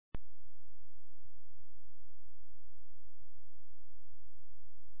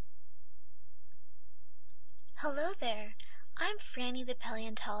Hello there. I'm Franny the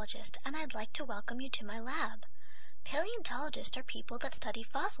paleontologist, and I'd like to welcome you to my lab. Paleontologists are people that study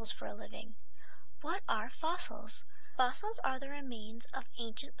fossils for a living. What are fossils? Fossils are the remains of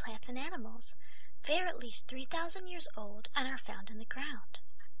ancient plants and animals. They are at least 3,000 years old and are found in the ground.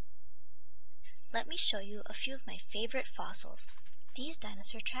 Let me show you a few of my favorite fossils. These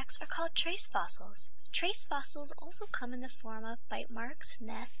dinosaur tracks are called trace fossils. Trace fossils also come in the form of bite marks,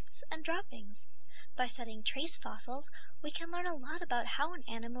 nests, and droppings. By studying trace fossils, we can learn a lot about how an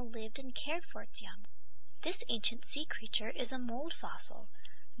animal lived and cared for its young. This ancient sea creature is a mold fossil.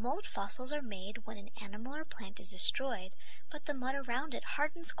 Mold fossils are made when an animal or plant is destroyed, but the mud around it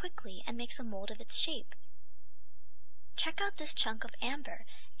hardens quickly and makes a mold of its shape. Check out this chunk of amber.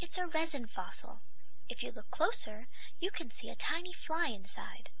 It's a resin fossil. If you look closer, you can see a tiny fly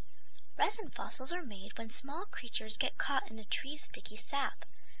inside. Resin fossils are made when small creatures get caught in a tree's sticky sap.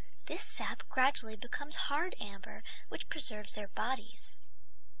 This sap gradually becomes hard amber, which preserves their bodies.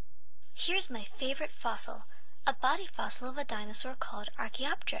 Here's my favorite fossil, a body fossil of a dinosaur called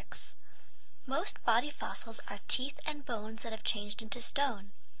Archaeopteryx. Most body fossils are teeth and bones that have changed into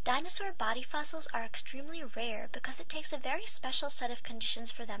stone. Dinosaur body fossils are extremely rare because it takes a very special set of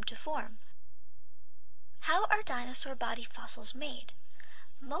conditions for them to form. How are dinosaur body fossils made?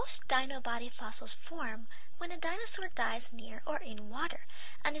 Most dino body fossils form when a dinosaur dies near or in water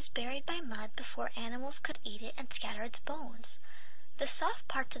and is buried by mud before animals could eat it and scatter its bones. The soft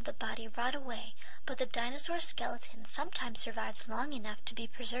parts of the body rot away, but the dinosaur skeleton sometimes survives long enough to be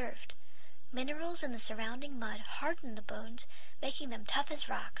preserved. Minerals in the surrounding mud harden the bones, making them tough as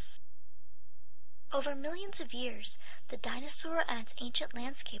rocks. Over millions of years, the dinosaur and its ancient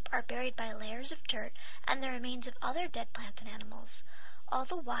landscape are buried by layers of dirt and the remains of other dead plants and animals. All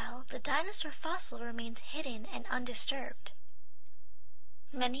the while, the dinosaur fossil remains hidden and undisturbed.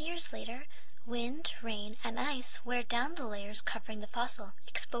 Many years later, wind, rain, and ice wear down the layers covering the fossil,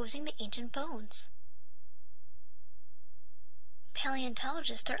 exposing the ancient bones.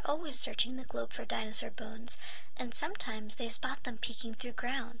 Paleontologists are always searching the globe for dinosaur bones, and sometimes they spot them peeking through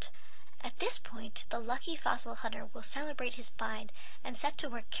ground. At this point, the lucky fossil hunter will celebrate his find and set to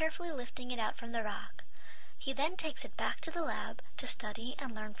work carefully lifting it out from the rock. He then takes it back to the lab to study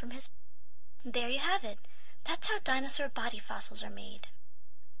and learn from his. There you have it. That's how dinosaur body fossils are made.